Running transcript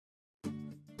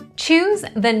Choose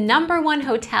the #1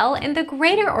 hotel in the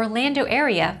greater Orlando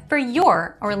area for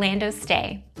your Orlando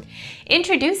stay.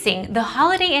 Introducing the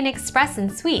Holiday Inn Express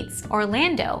and Suites,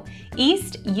 Orlando,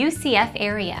 East-UCF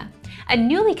area, a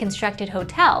newly constructed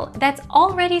hotel that's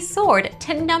already soared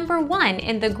to #1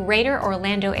 in the greater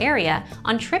Orlando area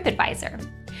on TripAdvisor.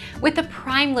 With a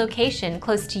prime location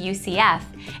close to UCF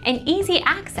and easy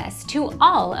access to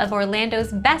all of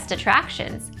Orlando's best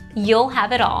attractions, you'll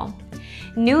have it all.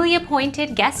 Newly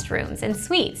appointed guest rooms and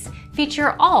suites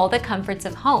feature all the comforts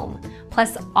of home,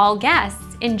 plus all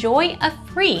guests enjoy a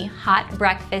free hot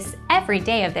breakfast every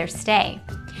day of their stay.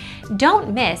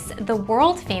 Don't miss the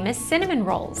world-famous cinnamon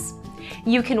rolls.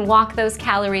 You can walk those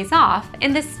calories off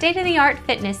in the state-of-the-art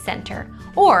fitness center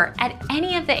or at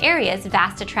any of the area's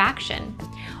vast attraction,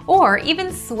 or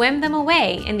even swim them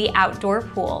away in the outdoor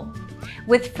pool.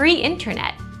 With free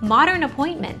internet, modern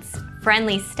appointments,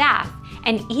 friendly staff,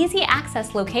 and easy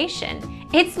access location,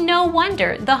 it's no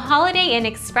wonder the Holiday Inn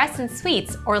Express and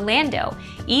Suites Orlando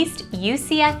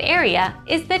East-UCF area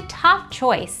is the top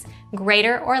choice,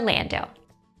 Greater Orlando.